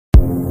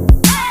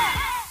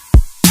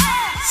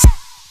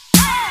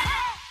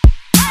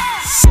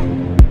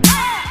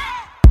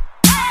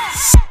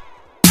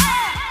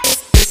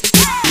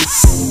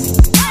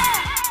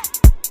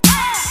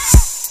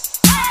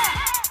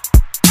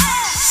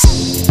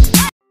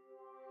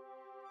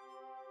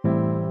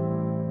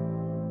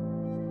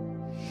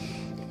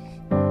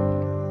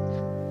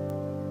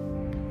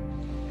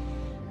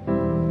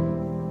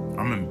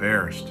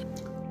embarrassed.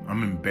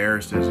 I'm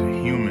embarrassed as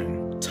a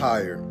human.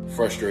 Tired.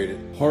 Frustrated.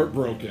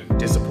 Heartbroken.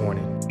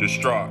 Disappointed.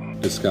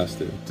 Distraught.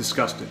 Disgusted.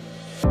 Disgusted.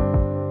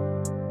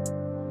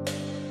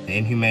 The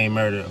inhumane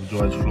murder of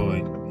George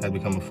Floyd has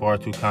become a far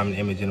too common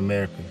image in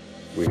America.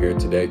 We're here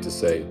today to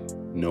say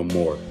no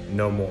more.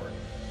 No more.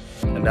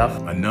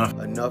 Enough. Enough.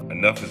 Enough.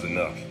 Enough is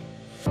enough.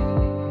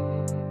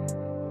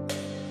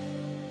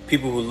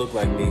 People who look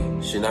like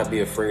me should not be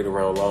afraid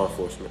around law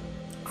enforcement.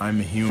 I'm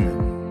a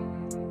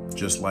human,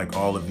 just like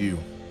all of you.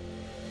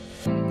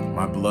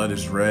 My blood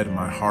is red and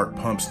my heart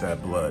pumps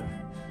that blood.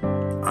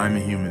 I'm a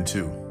human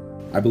too.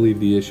 I believe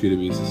the issue to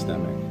be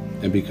systemic.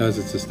 And because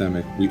it's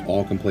systemic, we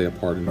all can play a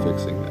part in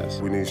fixing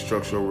this. We need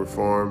structural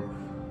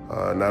reform,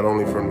 not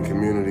only from the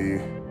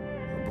community,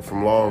 but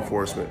from law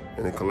enforcement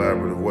in a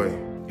collaborative way.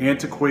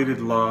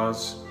 Antiquated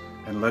laws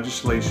and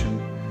legislation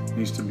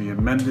needs to be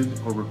amended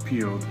or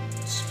repealed,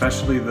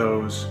 especially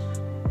those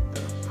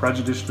that are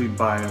prejudicially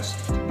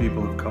biased to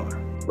people of color.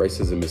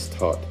 Racism is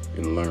taught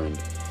and learned.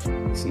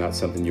 It's not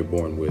something you're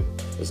born with.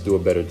 Let's do a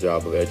better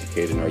job of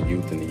educating our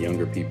youth and the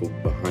younger people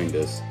behind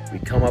us. We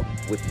come up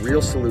with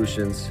real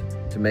solutions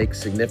to make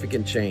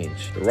significant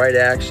change. The right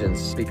actions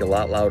speak a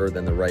lot louder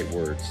than the right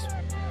words.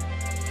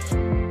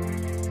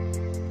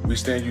 We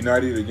stand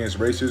united against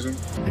racism,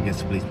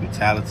 Against police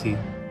brutality,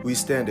 We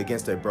stand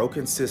against a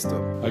broken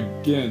system.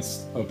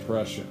 Against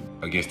oppression.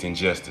 Against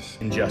injustice.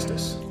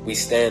 Injustice. We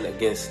stand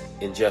against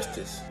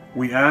injustice.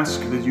 We ask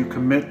that you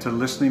commit to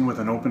listening with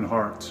an open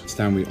heart. It's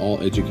time we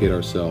all educate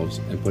ourselves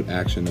and put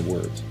action to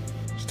words.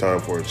 It's time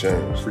for a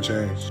change. for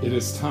change. It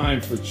is time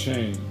for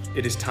change.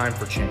 It is time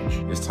for change.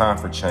 It's time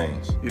for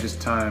change. It is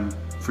time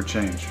for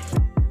change.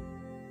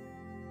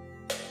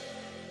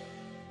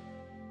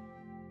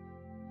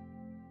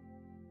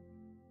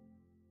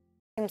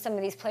 Some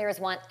of these players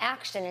want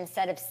action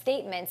instead of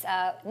statements.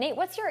 Nate,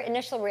 what's your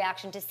initial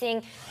reaction to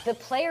seeing the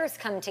players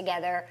come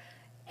together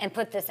and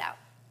put this out?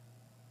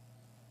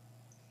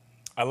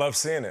 I love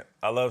seeing it.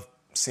 I love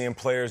seeing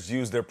players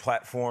use their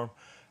platform.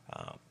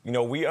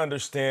 We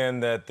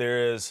understand that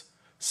there is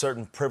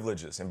certain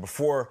privileges. And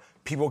before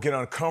people get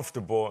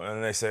uncomfortable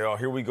and they say, oh,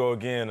 here we go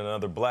again,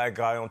 another black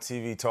guy on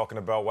TV talking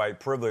about white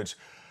privilege,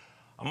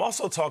 I'm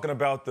also talking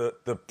about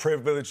the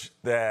privilege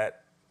that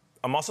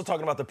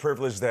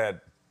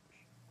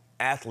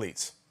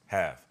athletes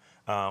have.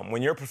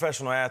 When you're a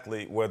professional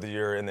athlete, whether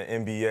you're in the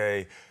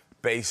NBA,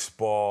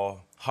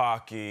 baseball,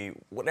 hockey,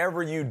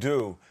 whatever you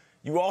do,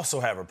 you also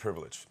have a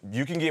privilege.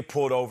 You can get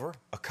pulled over.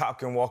 A cop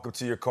can walk up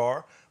to your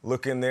car,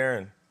 look in there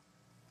and,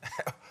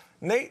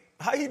 Nate,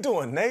 how you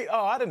doing, Nate?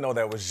 Oh, I didn't know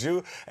that was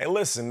you. Hey,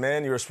 listen,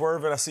 man, you're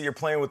swerving. I see you're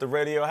playing with the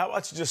radio. How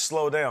about you just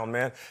slow down,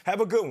 man?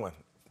 Have a good one.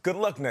 Good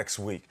luck next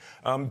week.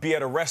 Be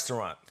at a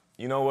restaurant.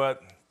 You know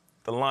what?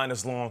 The line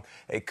is long.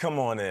 Hey, come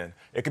on in.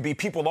 It could be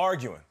people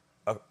arguing.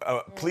 A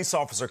police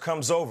officer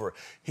comes over.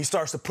 He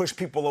starts to push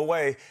people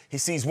away. He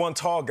sees one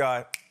tall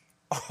guy.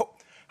 Oh,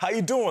 how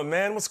you doing,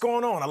 man? What's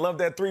going on? I love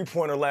that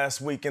three-pointer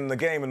last week in the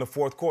game in the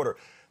fourth quarter.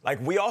 Like,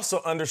 we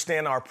also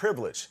understand our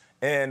privilege.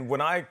 And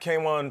when I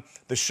came on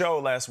the show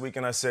last week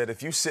and I said,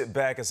 if you sit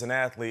back as an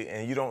athlete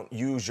and you don't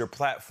use your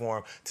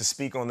platform to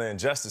speak on the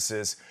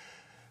injustices,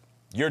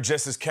 you're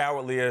just as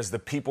cowardly as the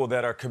people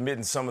that are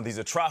committing some of these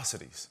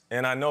atrocities.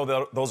 And I know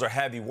that those are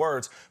heavy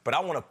words, but I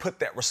want to put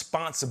that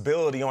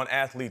responsibility on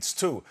athletes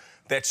too,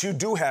 that you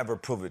do have a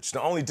privilege.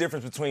 The only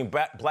difference between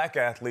black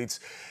athletes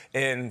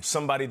and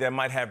somebody that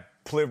might have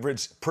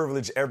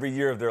privilege every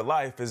year of their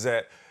life is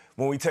that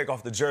when we take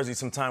off the jersey,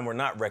 sometimes we're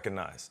not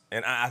recognized.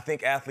 And I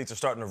think athletes are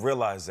starting to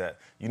realize that.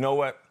 You know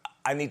what?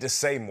 I need to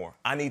say more.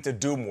 I need to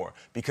do more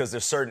because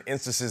there's certain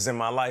instances in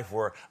my life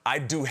where I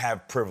do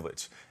have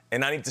privilege.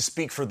 And I need to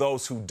speak for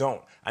those who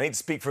don't. I need to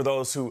speak for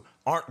those who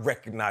aren't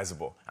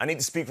recognizable. I need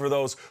to speak for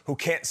those who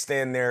can't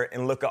stand there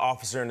and look an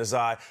officer in his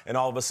eye and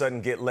all of a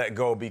sudden get let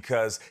go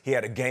because he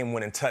had a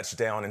game-winning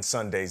touchdown in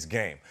Sunday's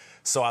game.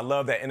 So I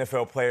love that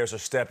NFL players are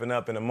stepping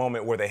up in a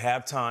moment where they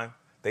have time,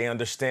 they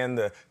understand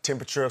the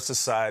temperature of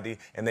society,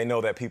 and they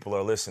know that people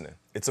are listening.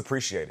 It's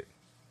appreciated.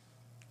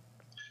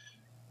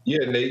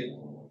 Yeah, Nate.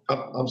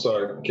 I'm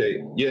sorry,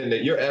 Kate. Yeah,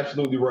 Nate, you're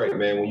absolutely right,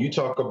 man. When you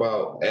talk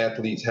about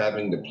athletes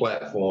having the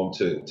platform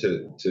to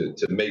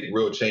make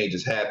real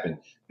changes happen,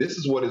 this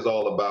is what it's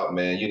all about,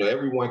 man. You know,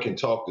 everyone can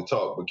talk the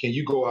talk, but can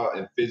you go out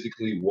and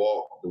physically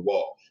walk the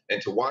walk?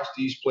 And to watch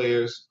these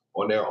players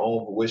on their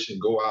own volition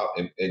go out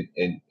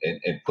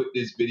and put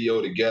this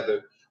video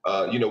together.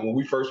 When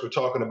we first were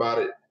talking about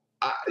it,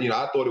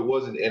 I thought it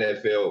was an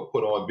NFL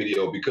put on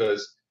video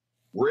because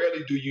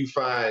rarely do you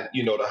find,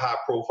 the high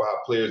profile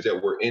players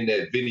that were in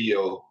that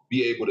video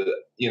be able to,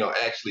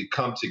 actually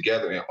come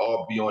together and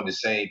all be on the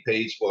same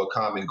page for a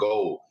common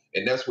goal.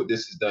 And that's what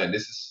this has done.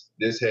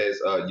 This has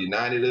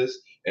united us,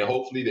 and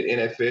hopefully the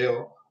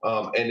NFL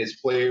and its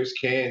players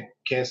can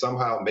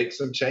somehow make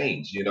some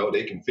change.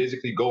 They can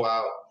physically go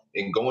out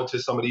and go into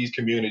some of these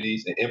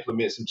communities and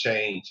implement some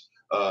change,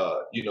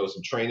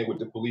 some training with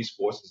the police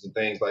forces and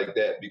things like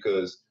that,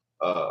 because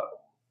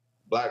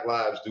Black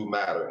lives do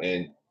matter.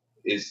 And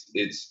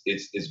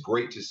it's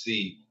great to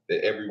see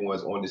that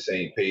everyone's on the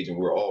same page and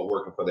we're all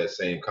working for that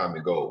same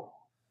common goal.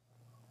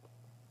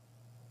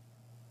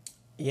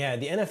 Yeah,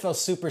 the NFL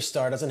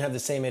superstar doesn't have the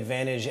same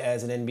advantage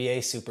as an NBA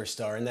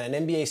superstar, and that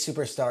an NBA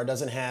superstar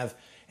doesn't have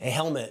a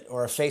helmet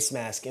or a face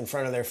mask in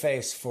front of their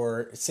face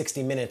for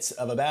 60 minutes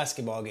of a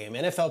basketball game.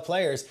 NFL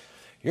players,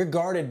 you're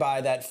guarded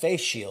by that face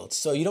shield,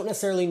 so you don't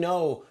necessarily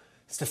know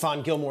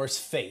Stephon Gilmore's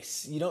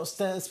face. You don't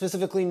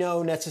specifically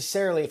know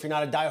necessarily, if you're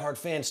not a diehard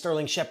fan,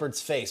 Sterling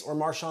Shepard's face or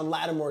Marshawn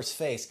Lattimore's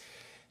face.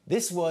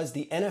 This was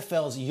the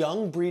NFL's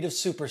young breed of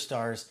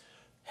superstars,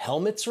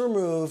 helmets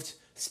removed,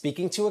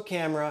 speaking to a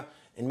camera,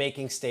 and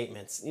making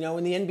statements. You know,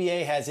 when the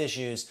NBA has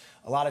issues,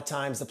 a lot of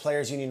times the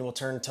Players Union will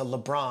turn to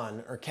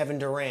LeBron or Kevin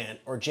Durant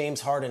or James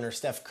Harden or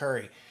Steph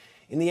Curry.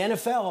 In the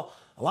NFL,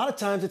 a lot of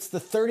times it's the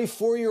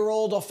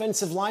 34-year-old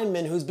offensive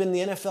lineman who's been the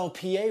NFL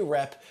PA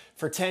rep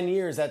for 10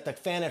 years that the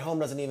fan at home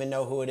doesn't even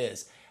know who it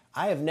is.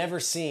 I have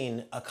never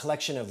seen a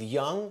collection of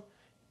young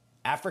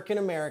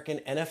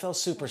African-American NFL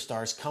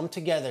superstars come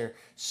together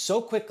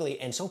so quickly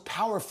and so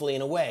powerfully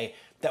in a way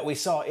that we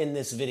saw in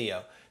this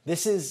video.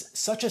 This is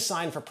such a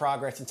sign for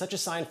progress and such a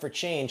sign for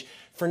change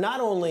for not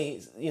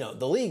only,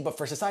 the league, but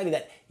for society,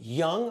 that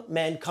young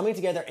men coming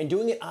together and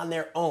doing it on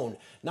their own.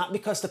 Not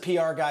because the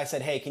PR guy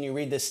said, hey, can you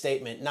read this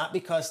statement? Not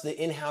because the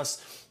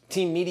in-house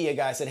team media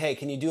guy said, hey,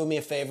 can you do me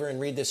a favor and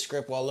read this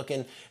script while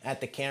looking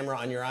at the camera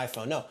on your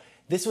iPhone? No,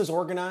 this was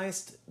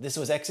organized, this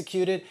was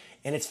executed,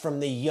 and it's from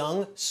the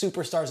young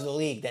superstars of the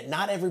league that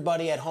not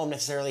everybody at home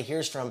necessarily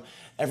hears from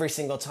every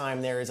single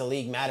time there is a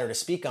league matter to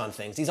speak on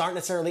things. These aren't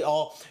necessarily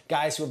all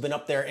guys who have been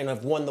up there and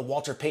have won the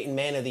Walter Payton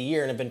Man of the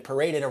Year and have been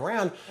paraded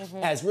around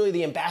as really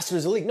the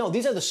ambassadors of the league. No,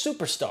 these are the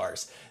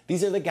superstars.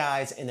 These are the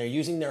guys, and they're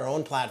using their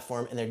own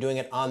platform, and they're doing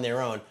it on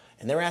their own.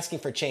 And they're asking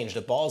for change.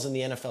 The ball's in the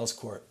NFL's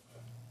court.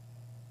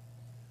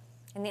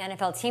 And the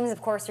NFL teams,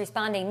 of course,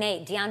 responding.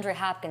 Nate, DeAndre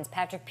Hopkins,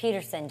 Patrick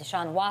Peterson,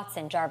 Deshaun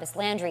Watson, Jarvis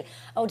Landry,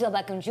 Odell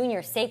Beckham Jr.,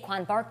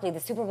 Saquon Barkley, the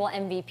Super Bowl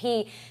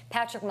MVP,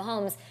 Patrick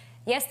Mahomes.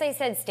 Yes, they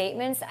said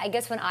statements. I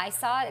guess when I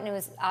saw it, and it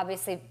was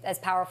obviously as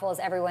powerful as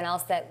everyone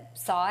else that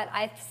saw it,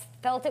 I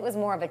felt it was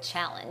more of a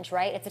challenge,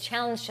 right? It's a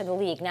challenge to the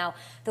league. Now,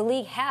 the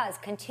league has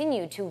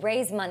continued to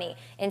raise money,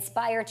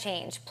 inspire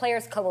change,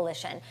 Players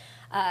Coalition,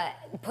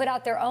 put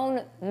out their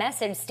own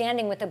message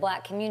standing with the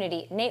black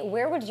community. Nate,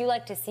 where would you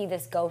like to see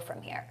this go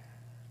from here?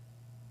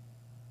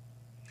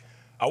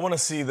 I want to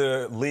see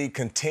the league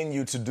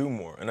continue to do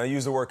more. And I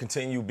use the word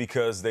continue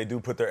because they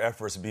do put their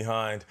efforts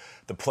behind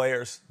the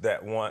players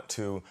that want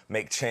to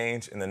make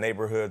change in the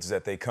neighborhoods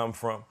that they come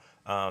from.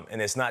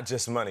 And it's not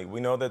just money.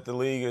 We know that the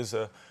league is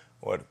a,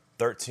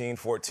 $13,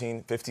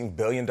 $14, $15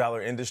 billion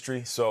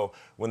industry. So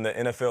when the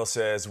NFL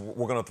says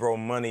we're going to throw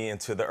money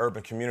into the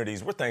urban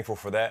communities, we're thankful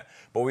for that.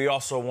 But we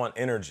also want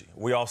energy.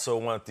 We also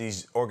want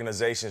these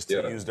organizations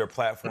to use their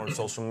platform,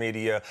 social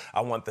media.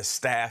 I want the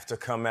staff to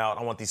come out.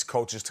 I want these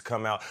coaches to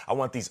come out. I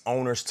want these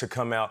owners to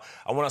come out.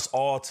 I want us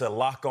all to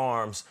lock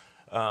arms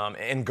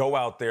and go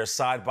out there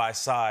side by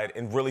side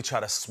and really try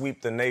to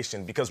sweep the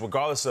nation. Because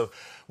regardless of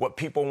what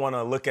people want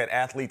to look at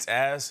athletes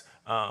as,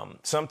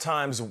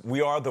 sometimes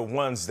we are the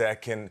ones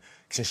that can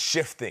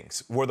shift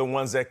things. We're the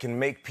ones that can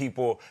make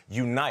people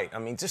unite. I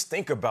mean, just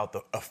think about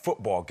a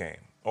football game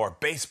or a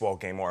baseball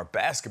game or a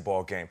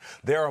basketball game.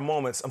 There are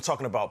moments, I'm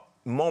talking about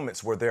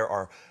moments where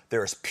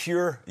there's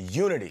pure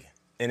unity.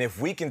 And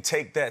if we can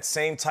take that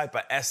same type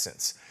of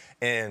essence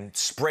and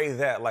spray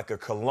that like a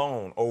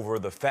cologne over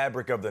the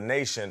fabric of the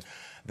nation,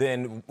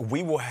 then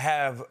we will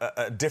have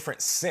a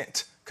different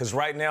scent. Because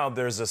right now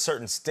there's a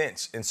certain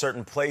stench in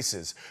certain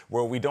places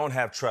where we don't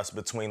have trust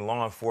between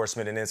law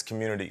enforcement and its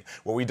community,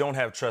 where we don't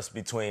have trust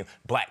between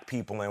black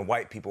people and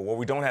white people, where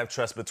we don't have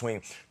trust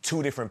between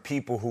two different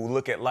people who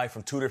look at life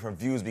from two different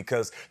views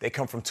because they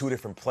come from two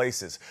different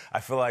places. I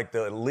feel like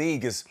the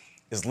league is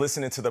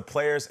listening to the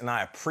players, and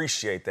I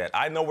appreciate that.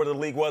 I know where the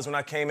league was when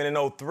I came in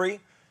 2003.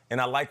 And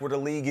I like where the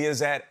league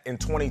is at in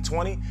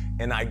 2020,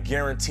 and I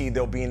guarantee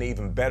they'll be in an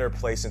even better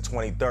place in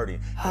 2030.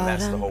 And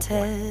that's the whole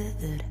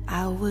point.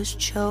 I was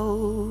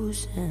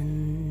chosen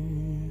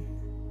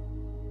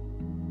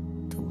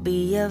to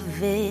be a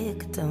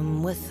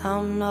victim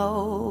without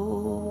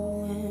knowing.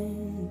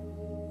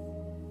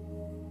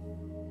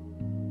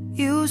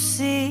 You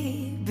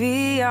see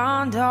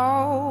beyond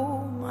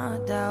all my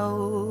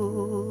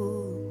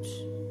doubts.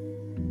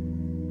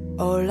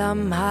 All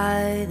I'm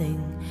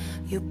hiding,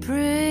 you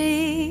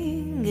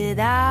bring it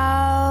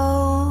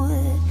out.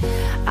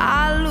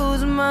 I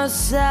lose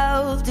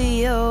myself to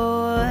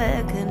your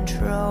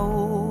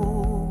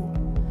control.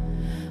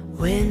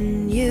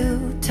 When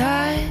you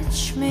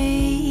touch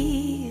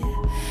me,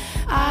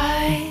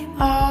 I'm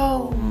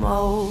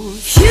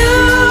almost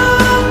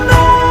human.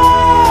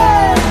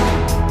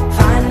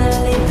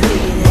 Finally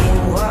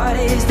breathing, what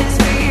is this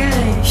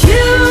feeling?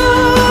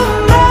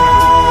 Human,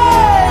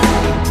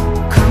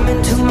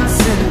 coming to my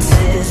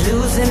senses,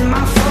 losing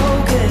my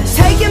focus,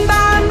 taken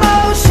by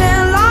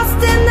emotion,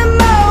 lost in the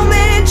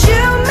moment.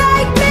 You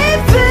make me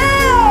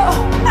feel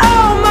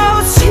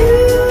almost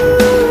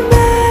human.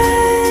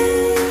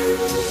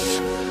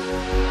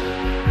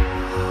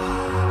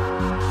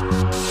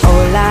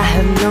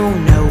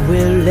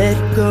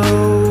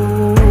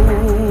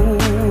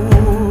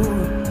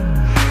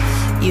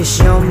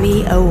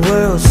 me a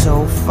world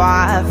so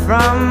far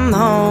from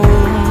home.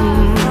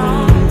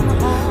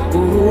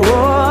 Ooh,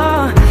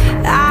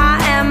 I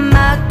am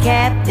a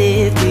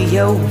captive to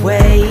your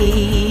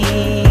ways.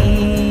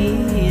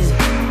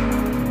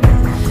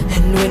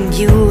 And when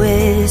you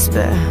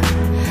whisper,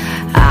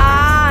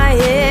 I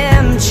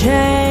am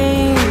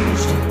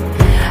changed,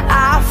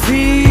 I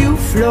feel you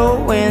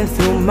flowing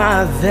through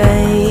my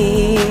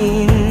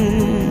veins.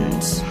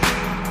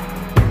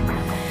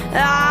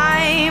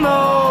 I'm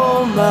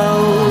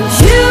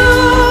almost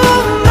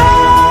human,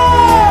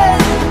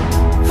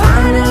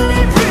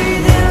 finally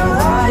breathing.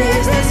 What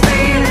is this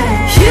feeling?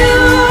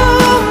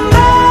 Human,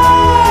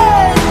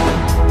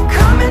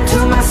 coming to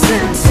my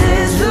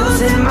senses,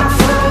 losing my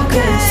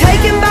focus,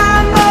 taken by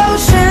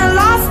emotion,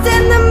 lost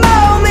in the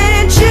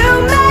moment. You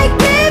make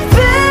me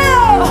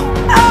feel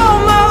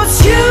almost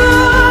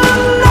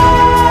human.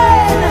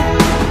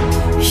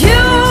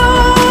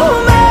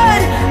 Human,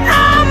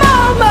 I'm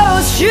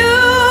almost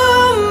human.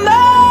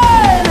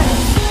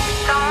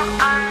 Don't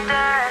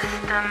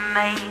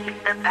underestimate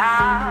the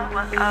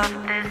power of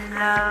this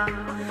love.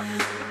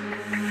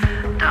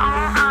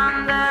 Don't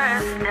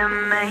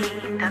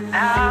underestimate the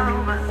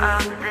power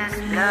of this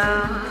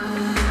love.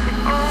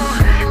 Oh,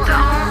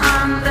 don't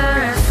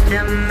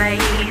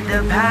underestimate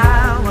the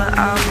power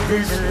of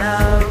this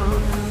love.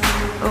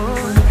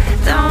 Oh,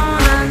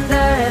 don't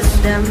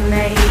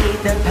underestimate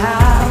the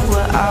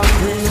power of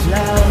this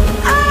love.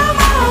 I'm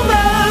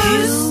almost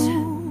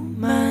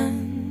human.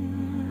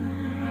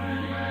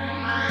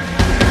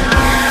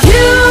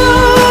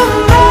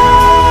 Human,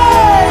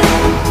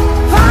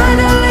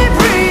 finally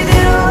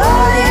breathing.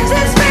 What is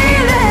this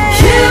feeling?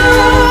 Human,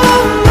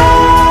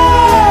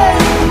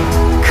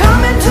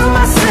 coming to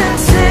my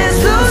senses,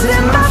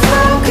 losing my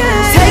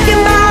focus, taken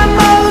by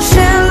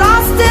emotion,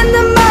 lost in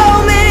the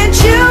moment.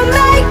 You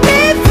make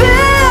me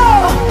feel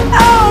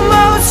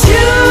almost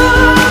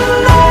human.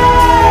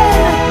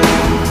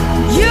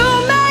 You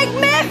make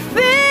me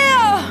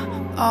feel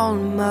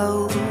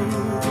almost.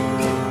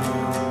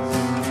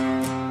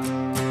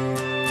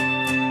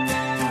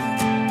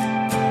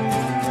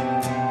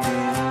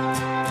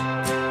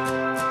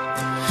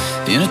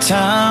 In a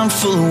time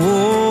full of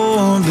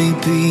war, be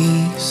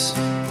peace.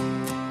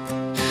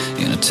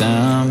 In a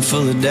time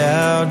full of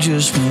doubt,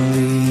 just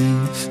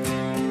believe.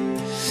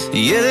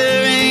 Yeah,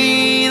 there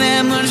ain't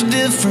that much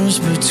difference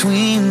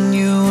between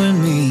you and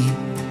me.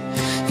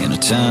 In a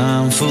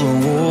time full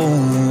of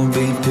war,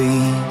 be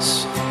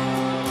peace.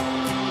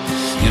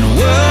 In a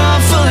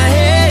world full of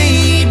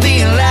hate, be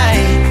a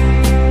light.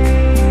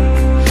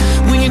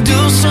 When you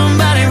do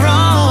somebody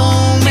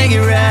wrong, make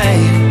it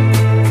right.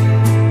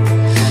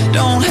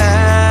 Don't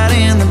hide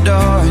in the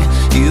dark,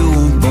 you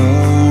were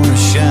born to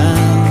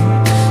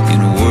shine. In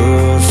a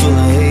world full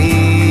of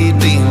hate,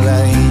 be a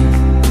light.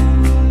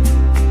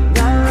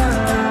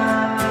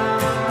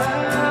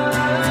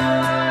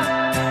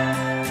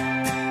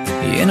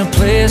 In a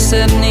place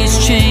that needs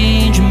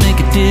change, make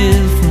a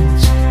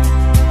difference.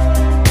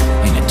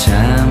 In a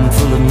time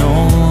full of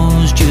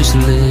noise, just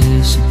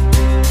listen.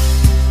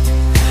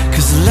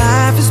 'Cause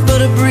life is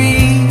but a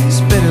breeze,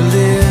 better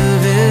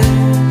live it.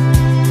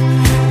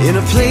 In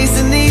a place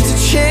that needs to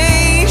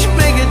change,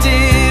 make a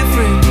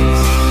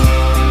difference.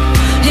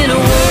 In a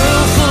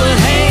world full of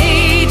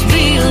hate,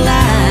 be a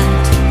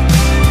light.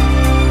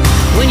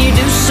 When you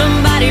do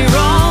somebody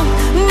wrong,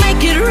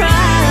 make it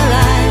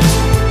right.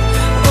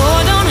 Oh,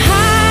 don't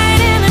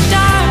hide in the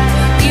dark,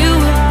 you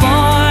were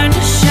born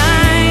to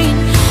shine.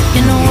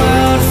 In a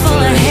world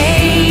full of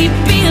hate,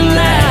 be a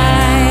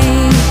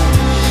light.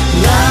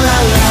 La la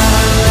la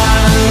la la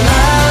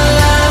la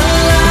la.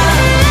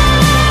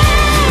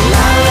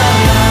 La la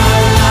la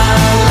la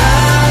la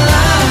la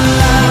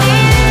la.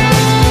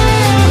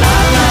 La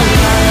la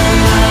la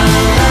la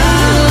la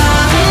la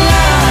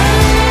la.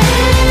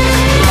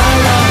 La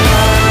la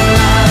la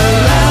la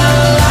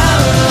la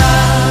la.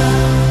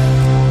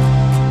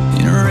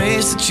 In a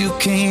race that you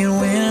can't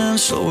win,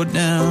 slow it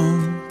down.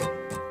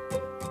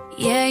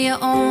 Yeah, you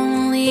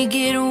only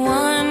get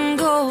one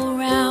go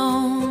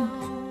round.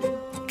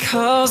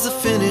 'Cause the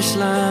finish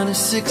line is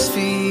 6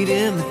 feet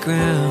in the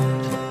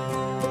ground.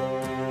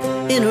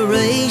 In a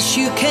race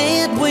you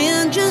can't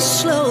win, just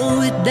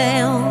slow it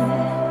down.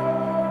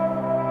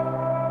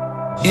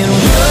 In a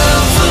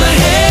world full of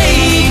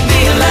hate, be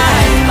a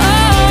light.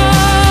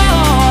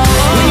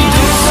 When you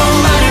do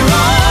somebody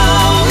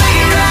wrong, make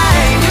it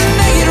right,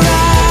 make it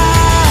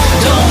right.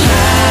 Don't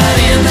hide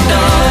in the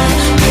dark,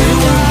 you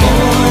were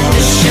born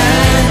to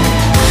shine.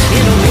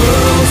 In a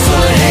world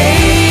full of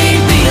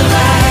hate, be a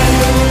light.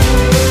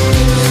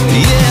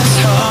 Yeah, it's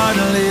hard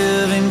to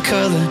live in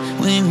color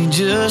when you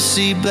just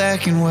see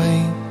black and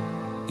white.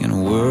 In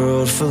a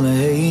world full of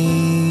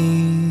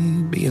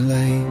hate, be a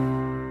light.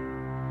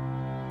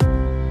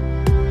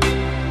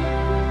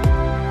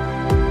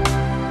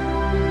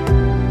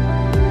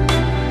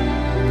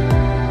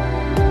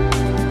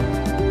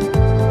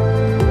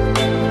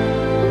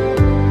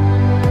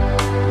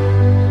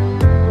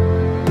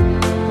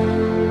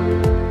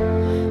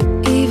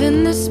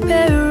 Even the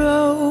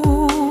sparrow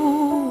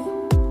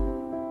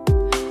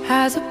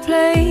has a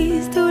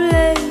place to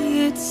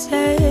lay it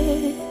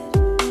said.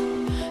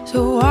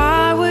 So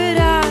why would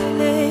I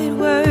let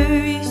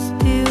worry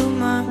steal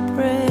my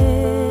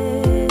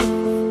breath?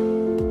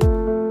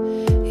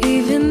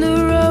 Even the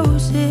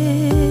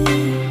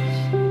roses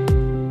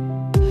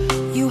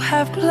you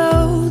have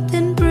clothed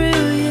in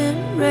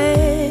brilliant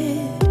red,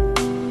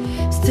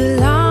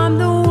 still I'm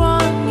the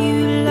one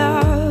you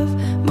love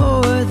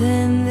more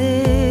than this.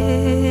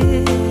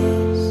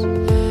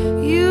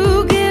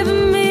 You give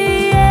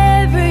me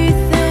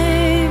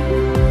everything,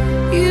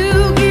 you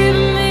give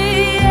me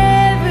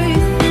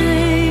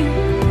everything,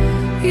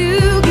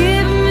 you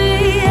give me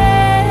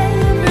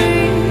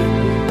everything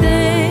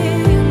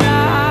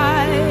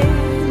I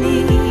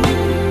need.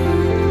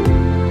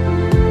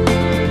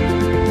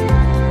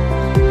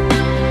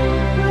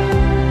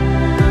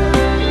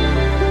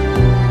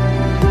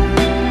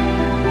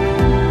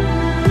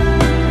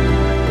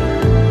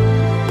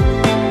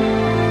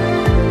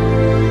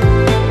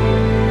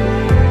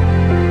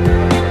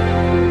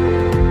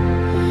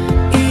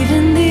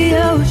 Even the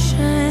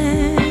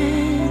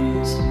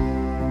oceans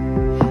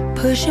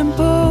push and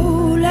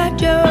pull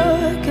at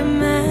your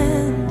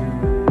command,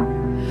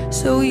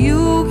 so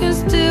you can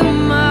steal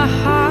my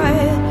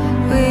heart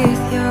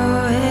with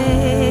your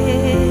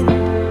head.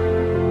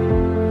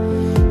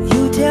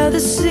 You tell the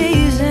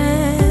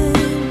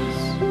seasons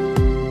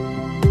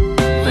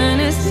when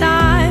it's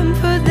time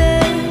for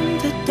them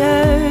to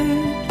turn,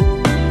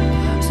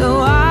 so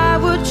I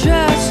will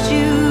trust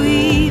you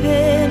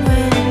even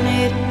when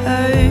it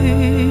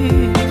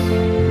hurts.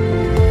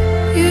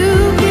 You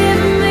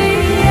give me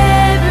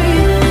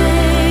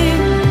everything,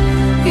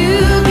 you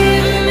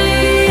give me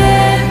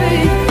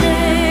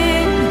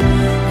everything,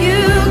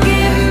 you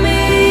give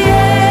me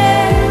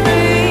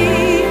everything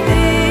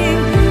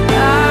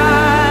I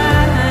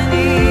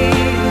need.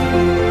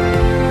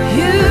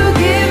 You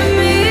give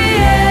me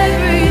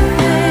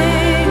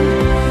everything,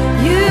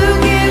 you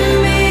give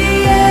me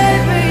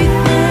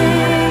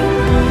everything,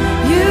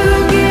 you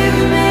give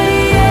me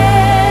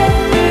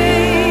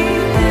everything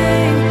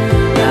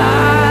I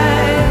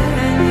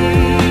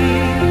need.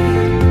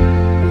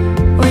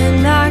 When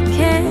I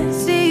can't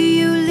see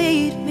you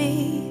lead me,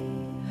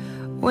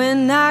 when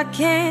I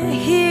can't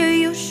hear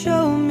you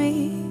show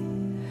me,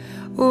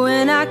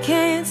 when I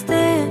can't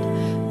stand,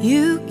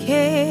 you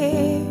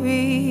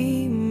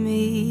carry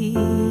me.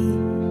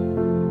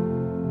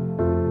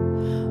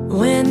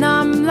 When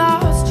I'm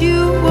lost,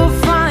 you will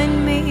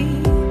find me.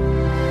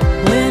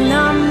 When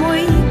I'm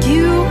weak,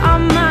 you are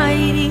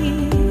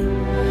mighty.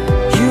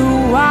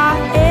 You are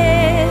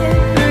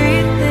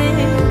everything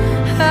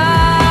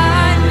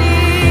I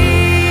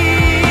need.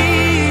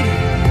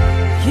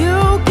 You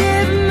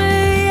give me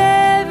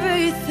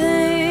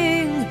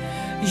everything,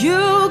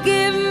 you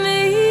give me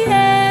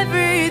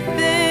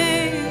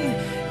everything,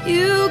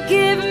 you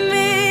give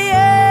me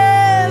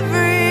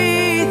everything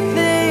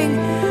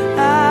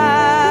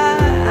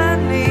I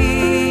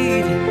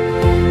need.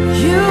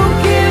 You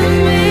give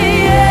me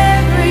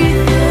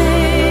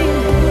everything,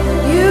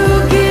 you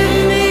give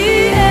me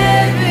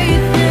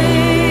everything,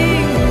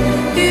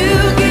 you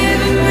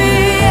give me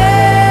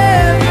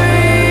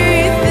everything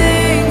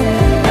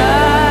I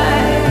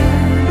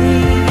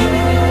need.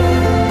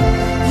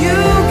 You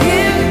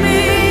give me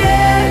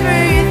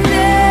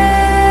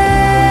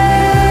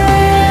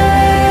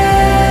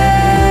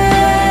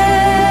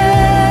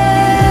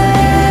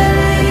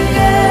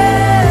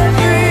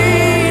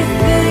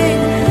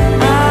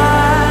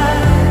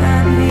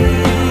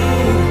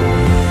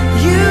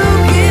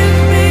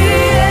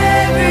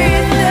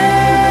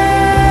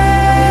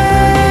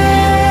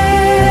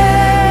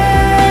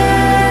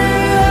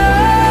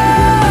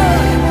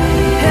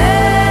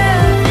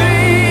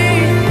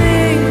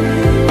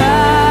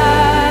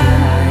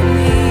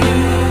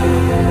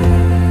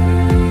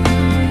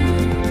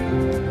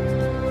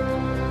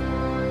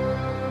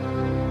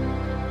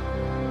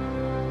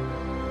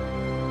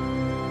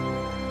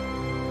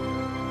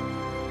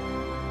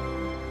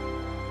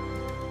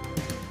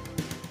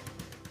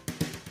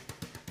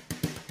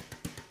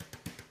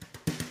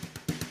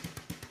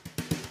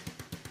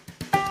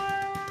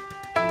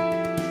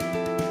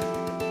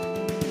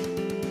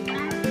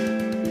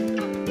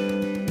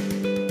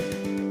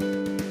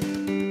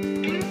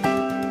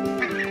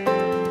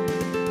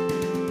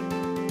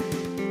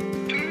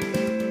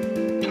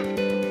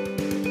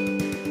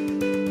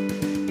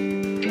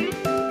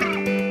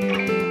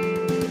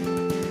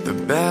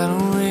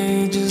battle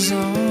rages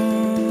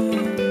on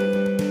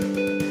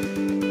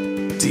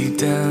deep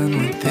down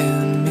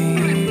within me.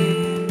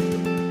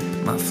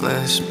 My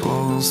flesh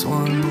pulls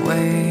one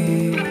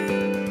way,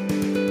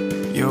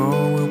 your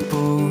will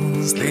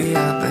pulls the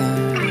other.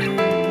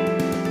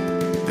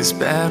 This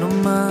battle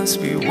must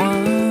be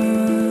won,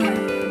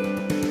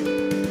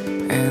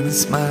 and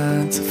it's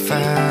mine to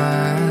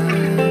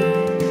fight.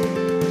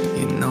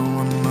 You know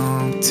I'm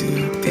long to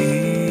be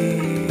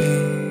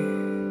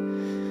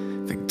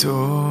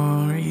victorious.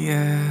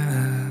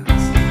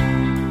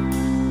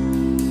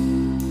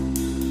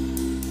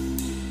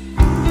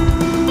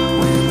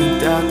 When the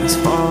darkness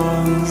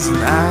falls and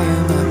I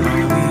am at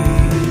my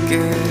weakest,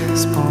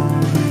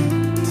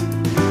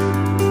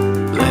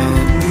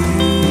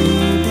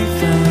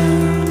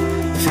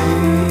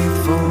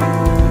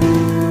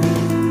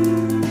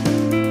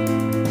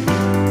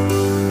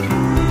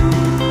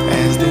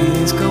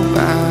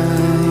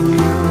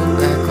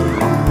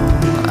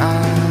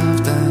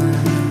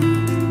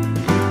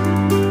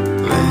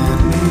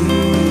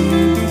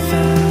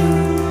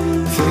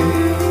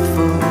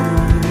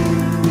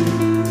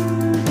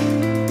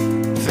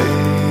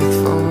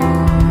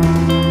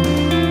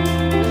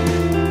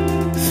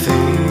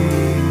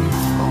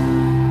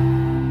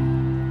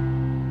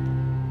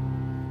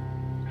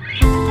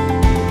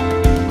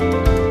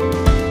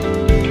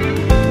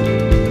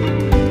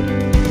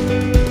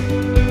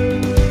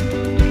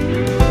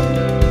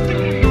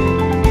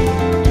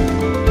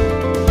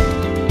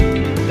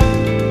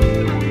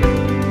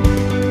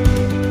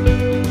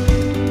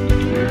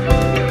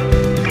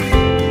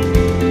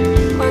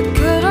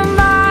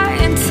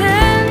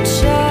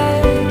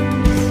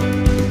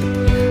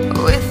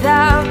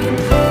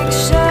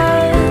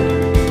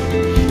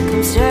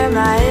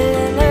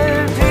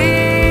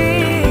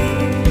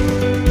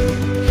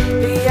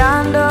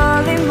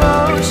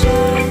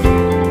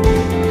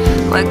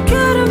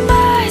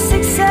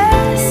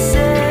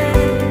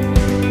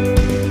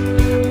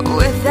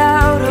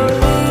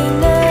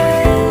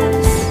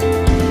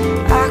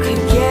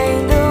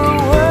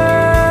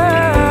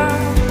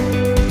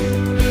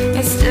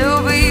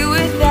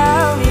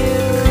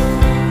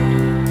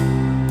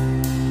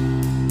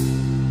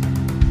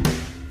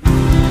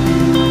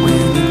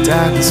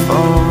 darkness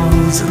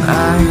falls and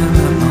I am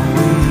at my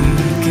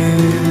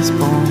weakest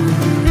point.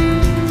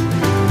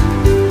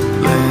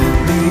 Let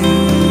me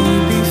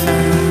be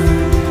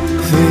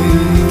found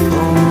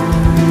faithful.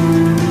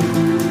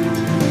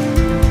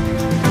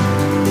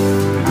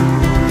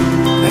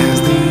 As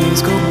the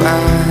years go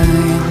by and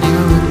you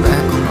look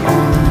back on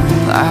all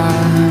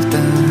I've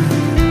done,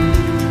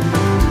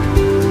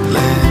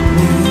 let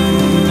me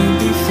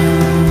be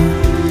found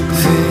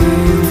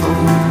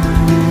faithful.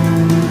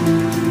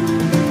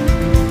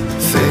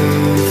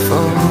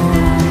 Faithful.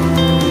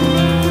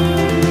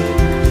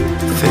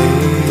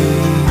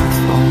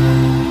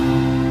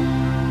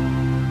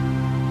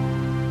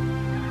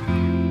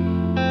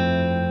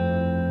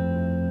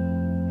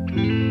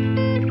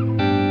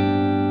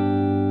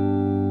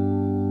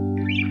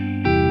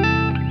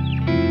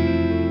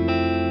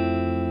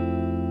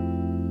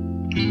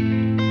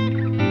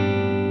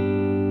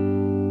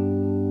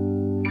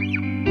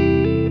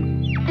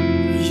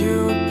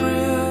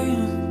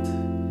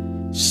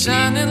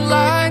 Shining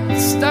like the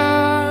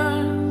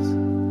stars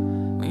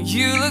when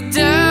you look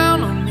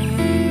down on me.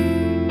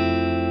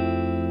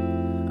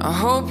 I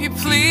hope you're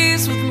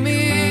pleased with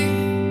me.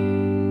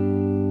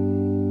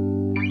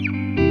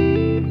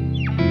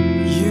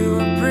 You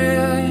are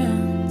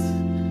brilliant,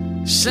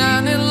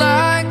 shining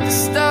like the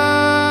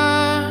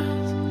stars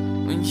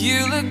when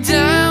you look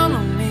down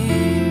on me.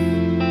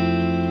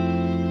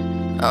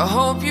 I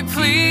hope you're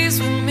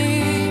pleased with me.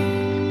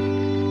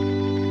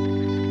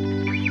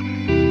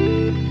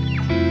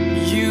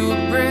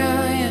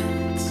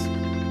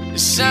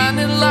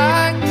 Shining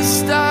like the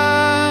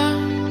stars.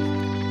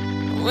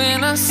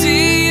 When I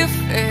see your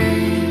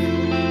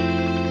face,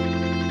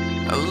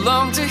 I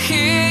long to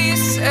hear you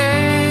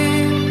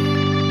say,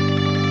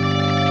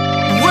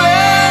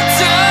 well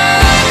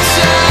done,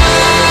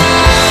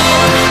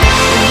 child.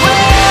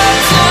 Well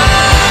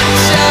done,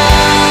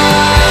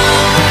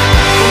 child.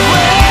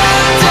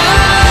 Well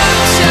done,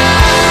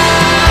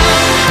 child.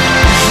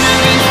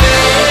 You've been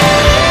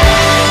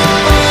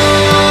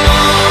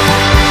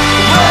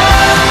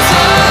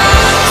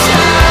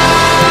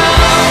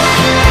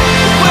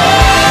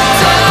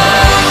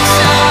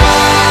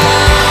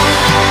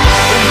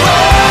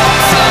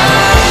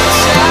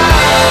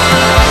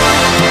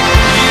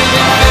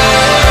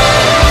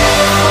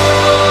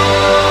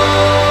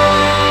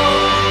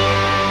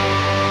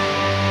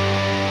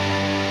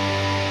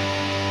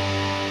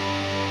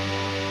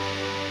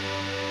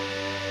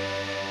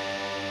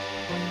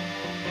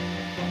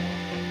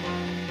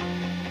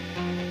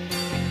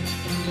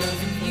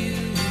loving you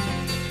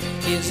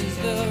isn't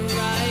the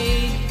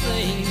right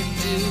thing to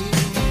do.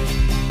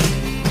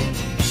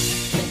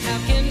 And how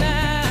can I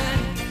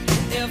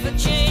ever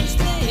change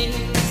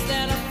things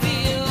that I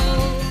feel?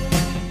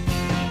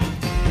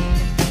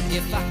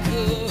 If I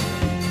could,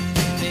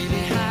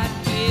 baby, I'd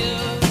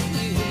give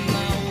you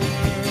my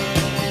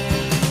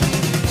world.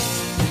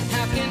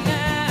 How can I,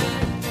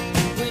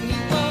 when you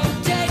won't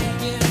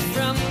take it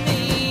from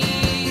me?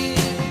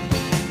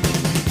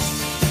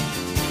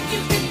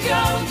 You can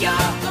go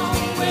your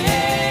own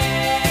way.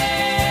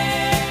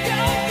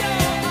 Go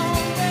your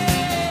own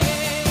way.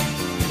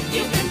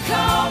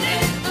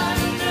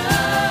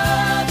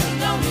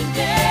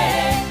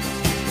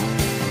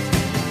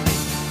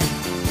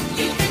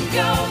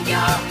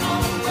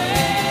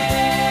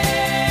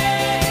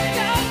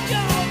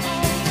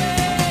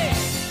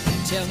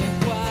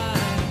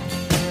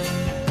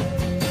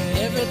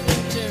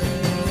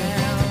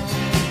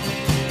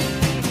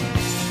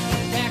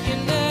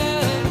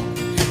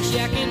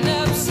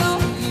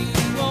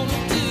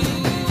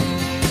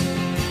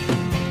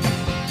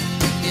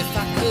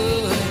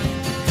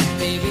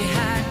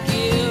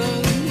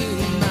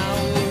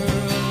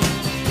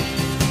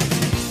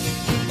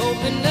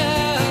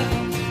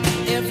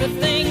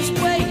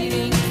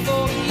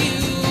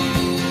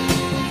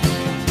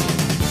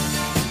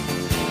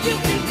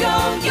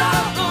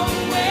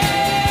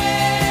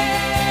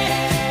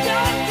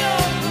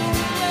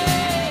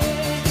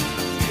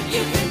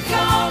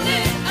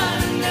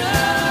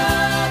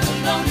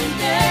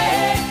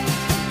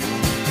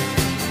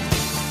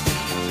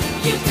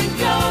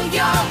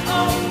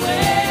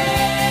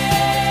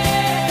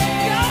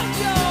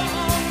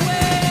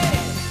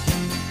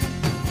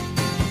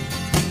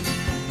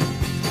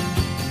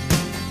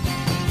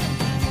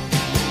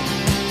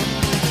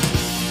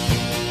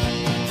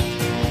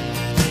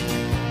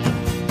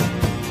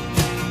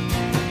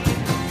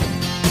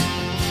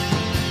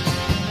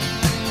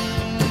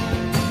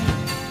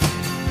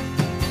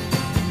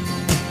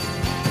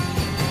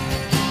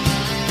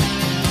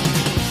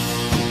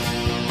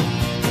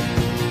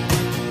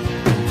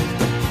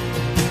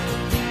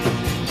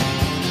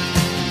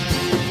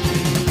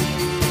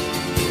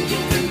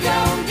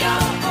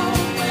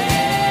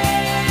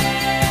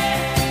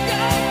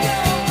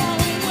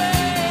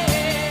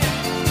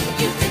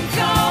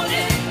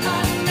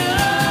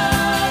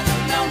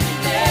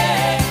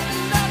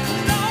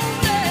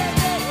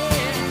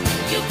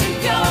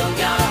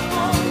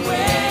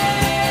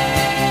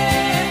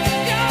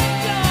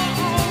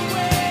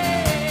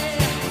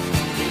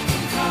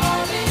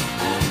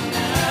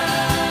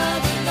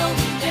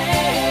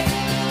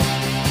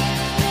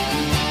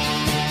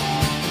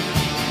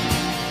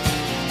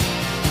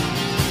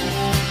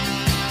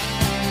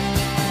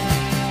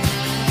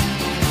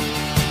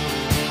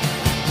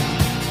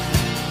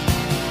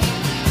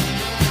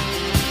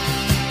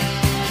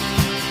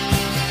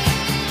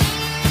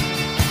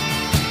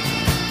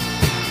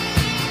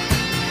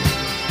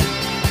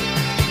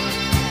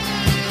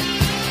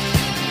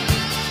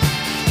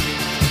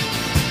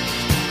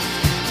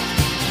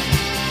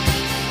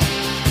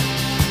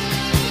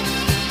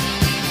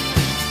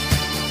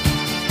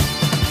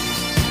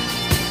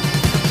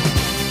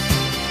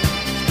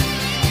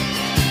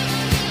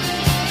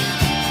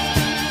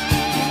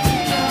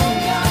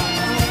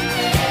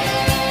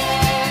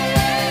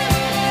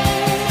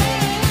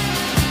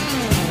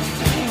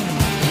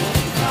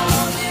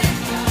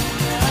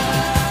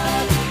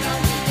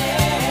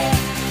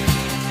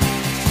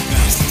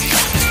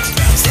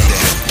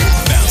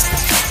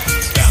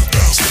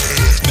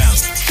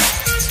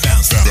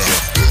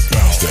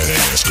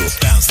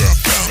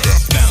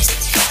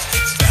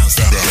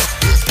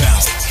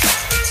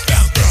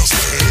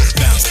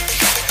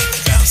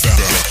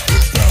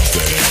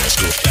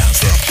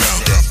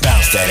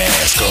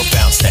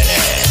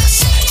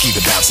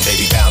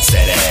 baby, bounce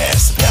that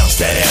ass, bounce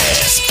that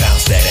ass,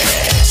 bounce that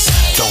ass.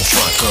 Don't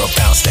front, girl,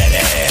 bounce that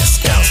ass,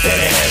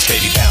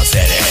 baby, bounce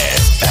that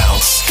ass,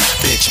 bounce,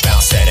 bitch,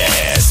 bounce that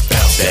ass,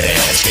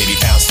 baby,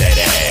 bounce that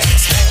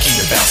ass. Keep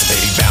it bouncing,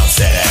 baby, bounce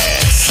that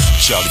ass.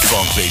 Charlie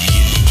Funk, baby,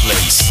 in the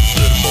place.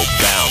 Little more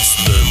bounce,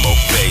 little more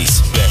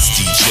bass. Best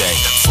DJ,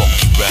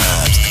 funky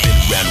rhymes. Been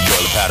around the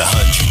world about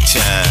 100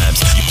 times.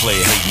 You play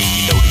it, hate me,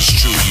 you know it's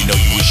true. You know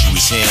you wish you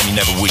was him, you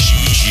never wish you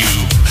was you.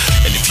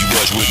 And if you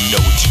was, wouldn't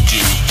know what to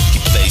do.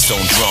 You play so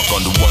drunk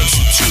on the ones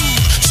and twos.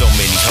 So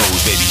many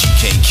hoes, baby, you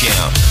can't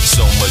count.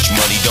 So much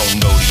money, don't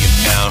know the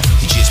amount.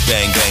 We just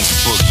bang bangs and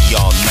boogie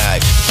all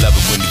night. Love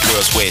it when the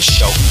girls wear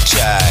short and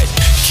tight.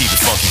 Keep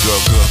it funky, girl,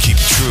 keep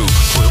it true.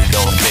 Put it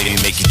on, baby,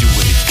 make it do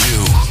what it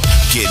do.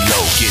 Get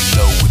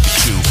low with the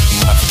two. You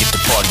might forget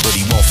the party, but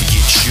he won't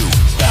forget you.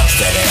 Bounce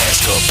that ass,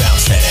 girl,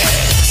 bounce that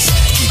ass.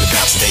 Keep it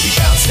bouncing, baby,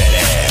 bounce that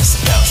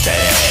ass. Bounce that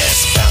ass,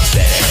 bounce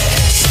that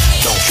ass.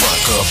 Don't front,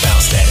 girl,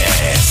 bounce that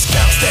ass.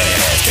 Bounce that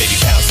ass, baby,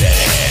 bounce that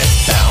ass.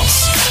 Bounce,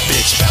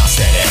 bitch, bounce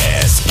that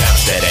ass.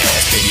 Bounce that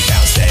ass, baby,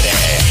 bounce that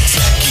ass.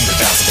 Keep it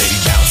bouncing, baby,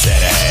 bounce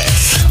that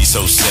ass. You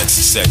so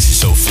sexy, sexy,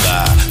 so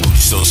fly. Ooh,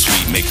 you so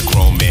sweet, make a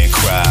grown man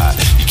cry.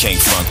 You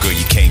can't front, girl,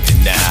 you can't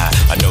deny.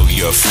 I know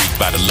you're a freak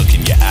by the look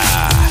in your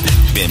eye.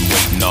 Been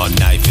waiting all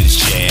night for this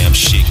jam.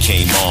 Shit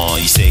came on,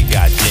 you say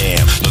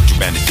goddamn. Looked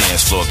around the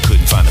dance floor,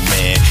 couldn't find a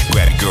man.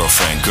 Grab a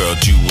girlfriend, girl,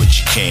 do what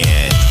you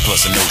can.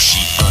 Plus I know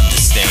she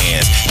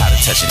understands how to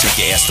touch and take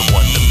your ass to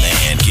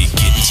Wonderland.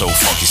 Getting so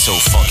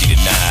funky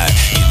tonight.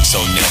 Getting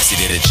so nasty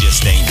that it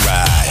just ain't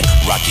right.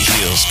 Rock your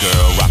heels,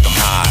 girl, rock 'em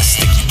high.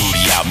 Stick your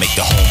booty out, make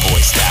the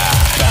homeboys die.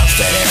 Bounce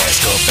that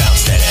ass, girl,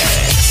 bounce that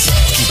ass.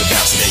 Keep it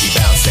bouncing, baby,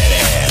 bounce that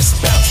ass.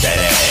 Bounce that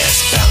ass,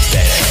 bounce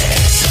that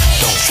ass.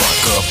 Don't front,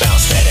 girl,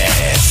 bounce that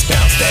ass.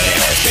 Bounce that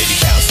ass, baby,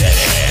 bounce that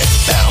ass.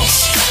 Bounce,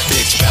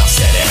 bitch, bounce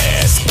that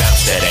ass.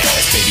 Bounce that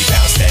ass, baby,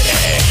 bounce that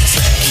ass.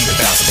 Keep it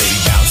bouncing, baby,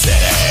 bounce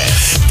that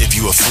ass. If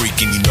you a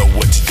freak and you know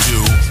what to do,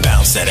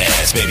 bounce that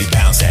ass, baby,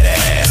 bounce that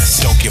ass.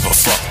 Don't give a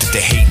fuck that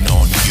they hating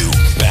on you.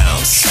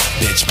 Bounce,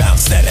 bitch,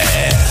 bounce that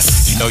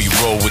ass. You know you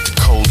roll with the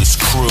coldest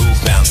crew.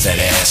 Bounce that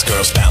ass,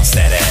 girls, bounce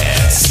that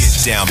ass. Get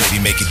down, baby,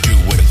 make it do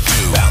what it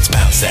do. Bounce,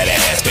 bounce that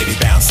ass, baby,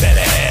 bounce that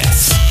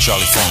ass.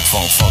 Charlie Funk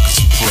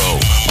is a pro.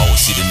 Always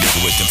see the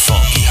nigga with them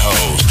funky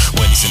hoes.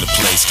 When he's in the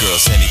place,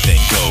 girls, anything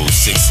goes.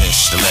 6-inch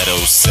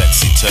stilettos,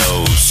 sexy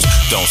toes.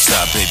 Don't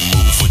stop, baby,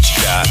 move what you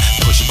got.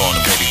 Push up on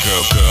the baby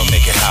girl,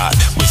 make it hot.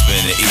 Whisper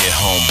in the ear,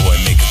 homeboy,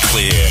 make it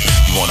clear.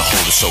 You wanna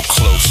hold it so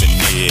close and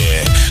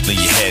near. Lean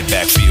your head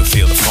back,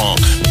 feel the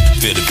funk.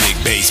 Feel the big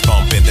bass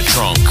bump in the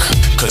trunk.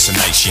 Cause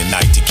tonight's your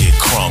night to get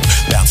crunk.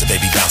 Bounce it,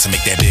 baby, bounce and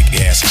make that big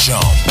ass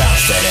jump.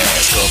 Bounce that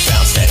ass, girl,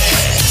 bounce that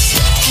ass.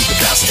 Keep it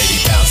bouncing,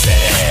 baby, bounce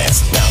that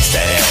ass. Bounce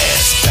that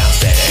ass, bounce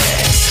that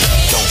ass.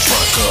 Don't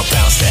front, girl,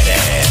 bounce that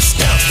ass.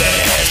 Bounce that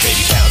ass,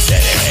 baby, bounce that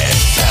ass.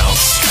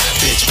 Bounce,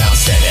 bitch,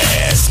 bounce that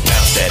ass.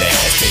 Bounce that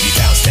ass, baby,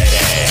 bounce that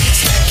ass.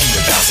 Keep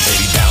it bouncing,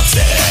 baby, bounce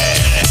that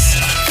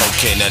ass.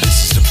 Okay, now this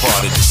is the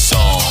part of the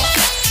song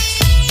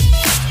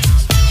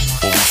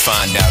where we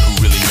find out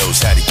who really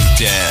knows how to get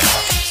down.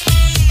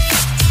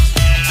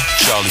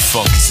 Charlie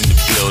Funk is in the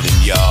building,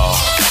 y'all.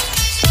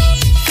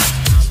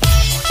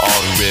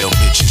 All the real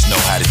bitches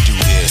know how to do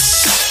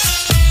this.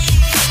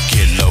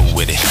 Get low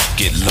with it,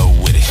 get low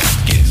with it,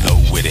 get low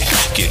with it,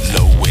 get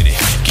low with it,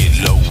 get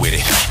low with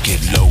it,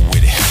 get low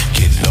with it,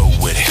 get low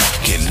with it,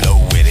 get low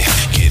with it,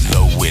 get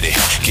low with it,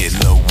 get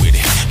low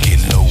with it,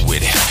 get low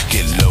with it,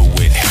 get low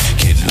with it,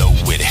 get low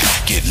with it,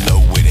 get low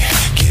with it,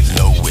 get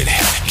low with it,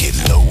 get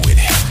low with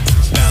it.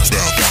 Bounce,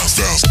 bounce, bounce,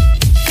 bounce,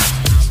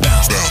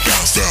 bounce, bounce,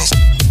 bounce, bounce.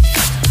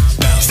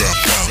 Bounce, bounce,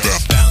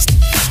 bounce, bounce,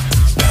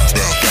 bounce,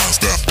 bounce,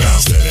 bounce,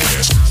 bounce that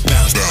ass.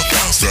 Bounce, bounce,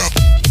 bounce,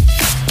 bounce,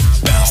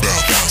 bounce,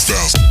 bounce, bounce,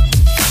 bounce,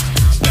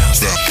 bounce,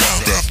 bounce,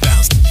 bounce,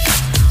 bounce.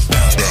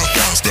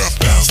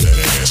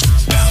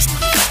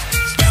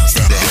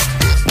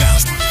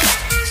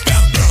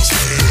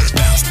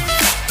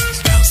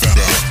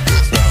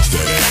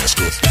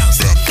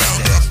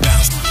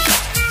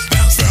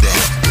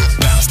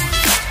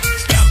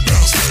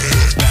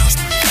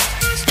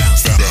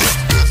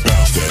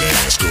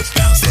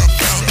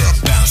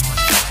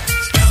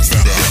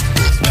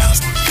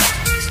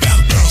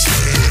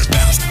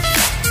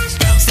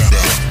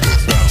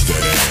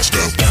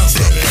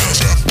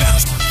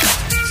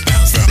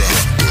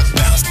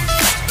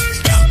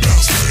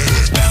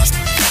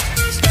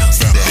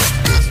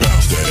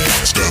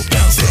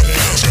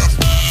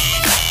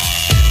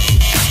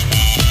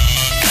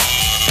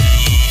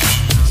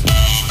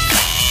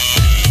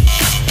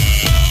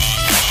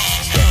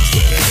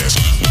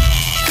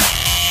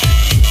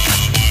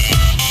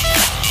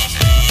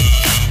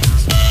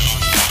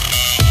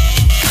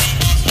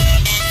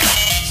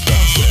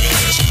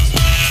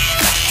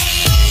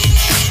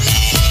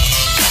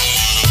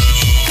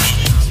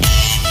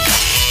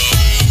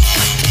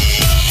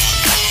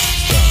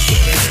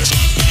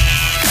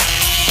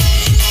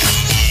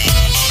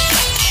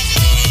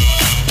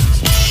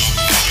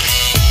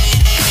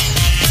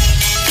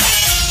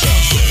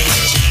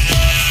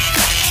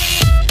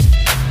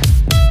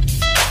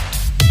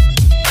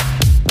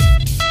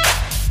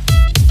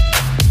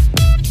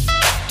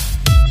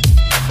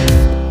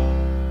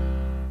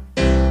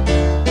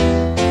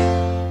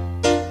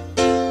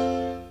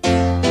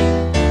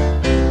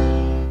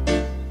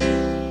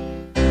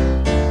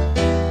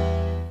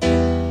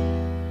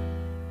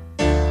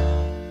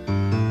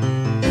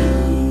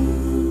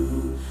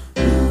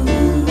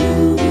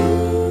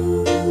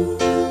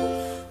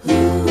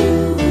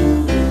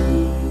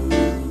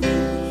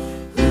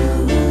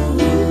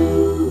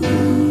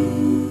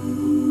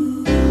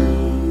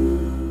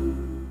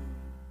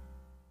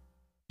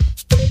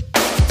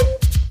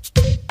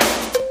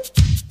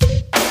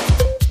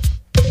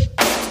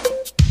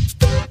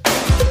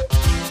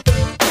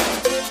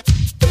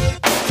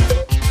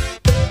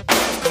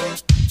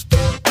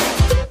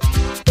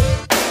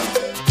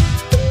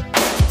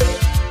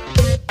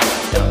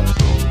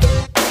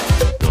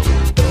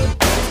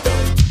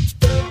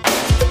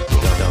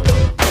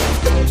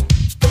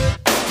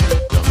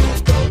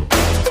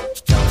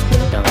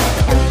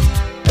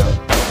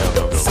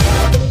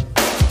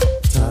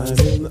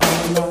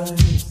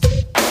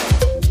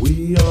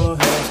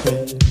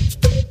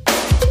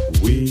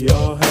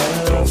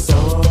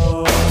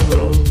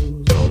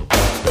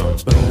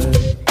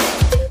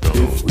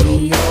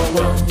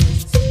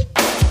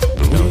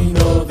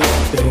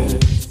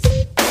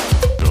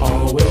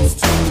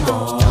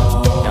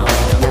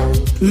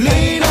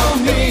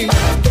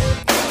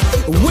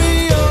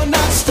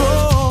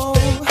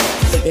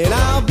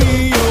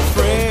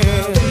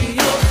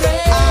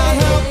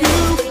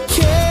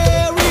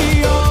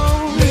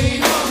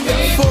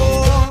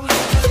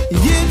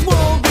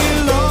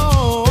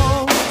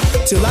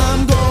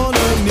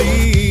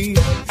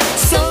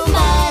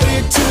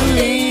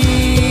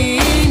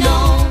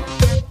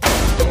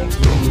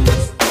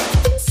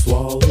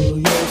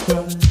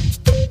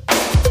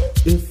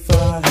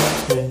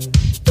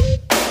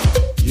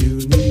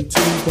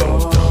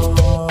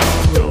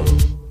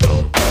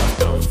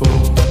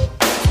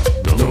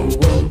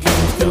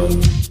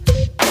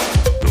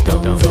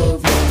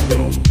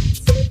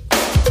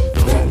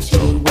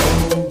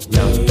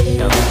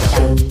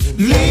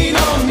 Lean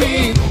on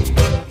me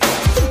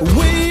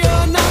when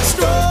you're not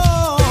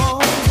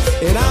strong,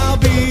 and I'll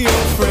be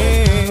your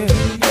friend.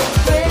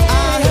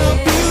 I'll help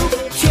you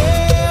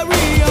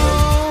carry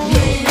on,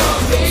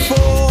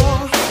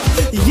 for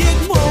it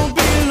won't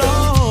be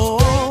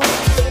long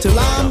till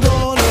I'm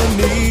gonna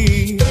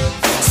need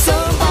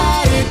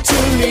somebody to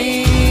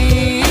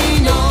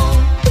lean on.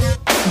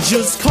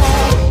 Just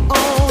call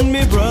on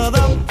me,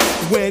 brother,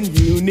 when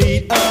you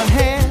need a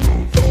hand.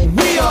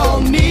 We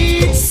all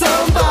need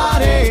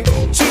somebody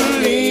to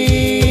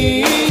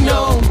lean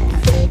on.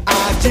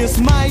 I just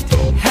might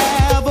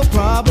have a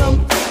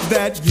problem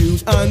that you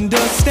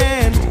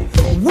understand.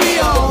 We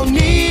all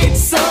need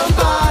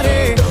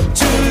somebody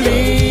to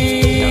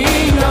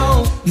lean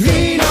on.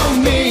 Lean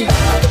on me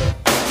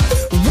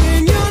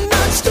when you're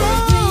not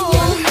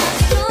strong,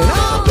 and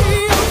I'll be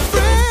your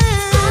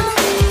friend.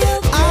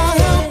 I'll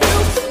help you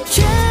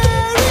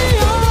carry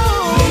on.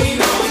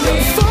 Lean on me,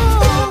 for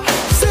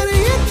said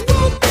it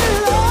won't be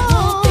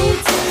long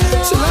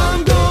till I'm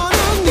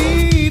gonna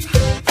need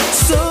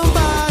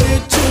somebody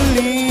to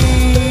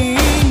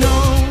lean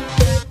on.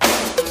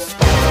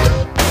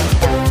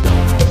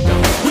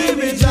 We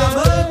be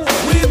jamming,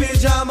 we be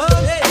jamming,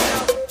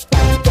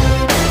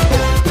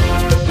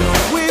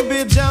 we be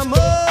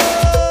jamming,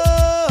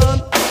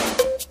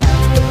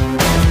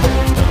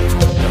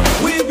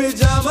 we be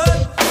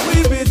jamming, we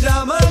be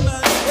jamming,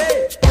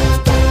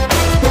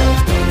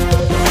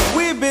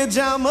 we be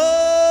jamming.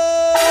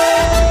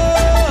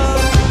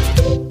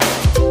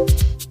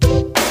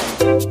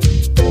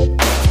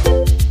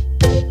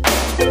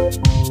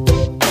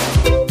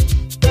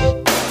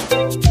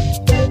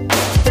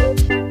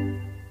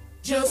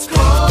 Just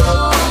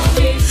call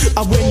me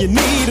when you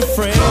need a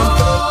friend.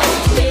 Call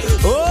me.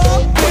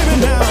 Oh, baby,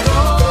 now.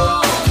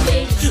 Call me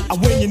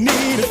when you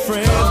need a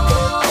friend. Oh,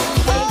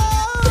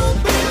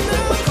 baby,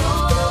 now.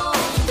 Call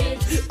me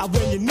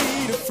when you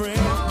need a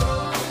friend.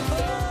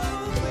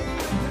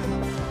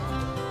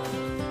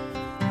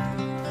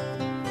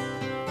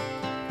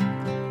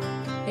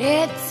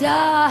 It's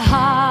a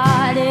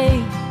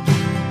heartache,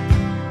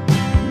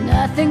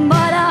 nothing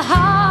but a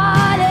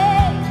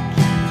heartache.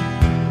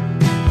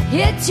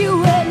 Hits you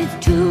when it's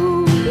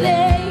too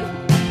late,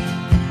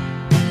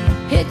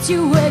 hits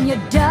you when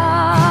you're down.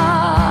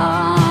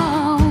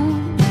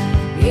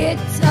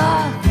 It's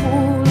a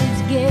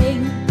fool's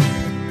game,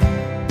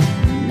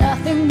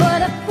 nothing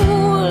but a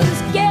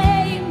fool's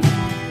game.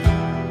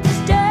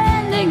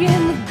 Standing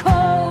in the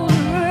cold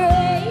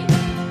rain,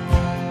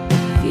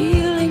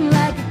 feeling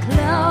like a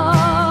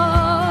clown.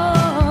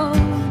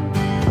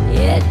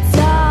 It's a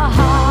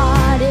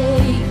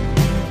heartache,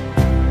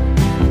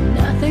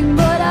 nothing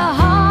but a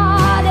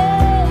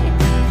heartache.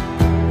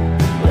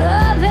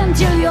 Love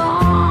until your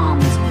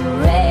arms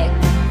break,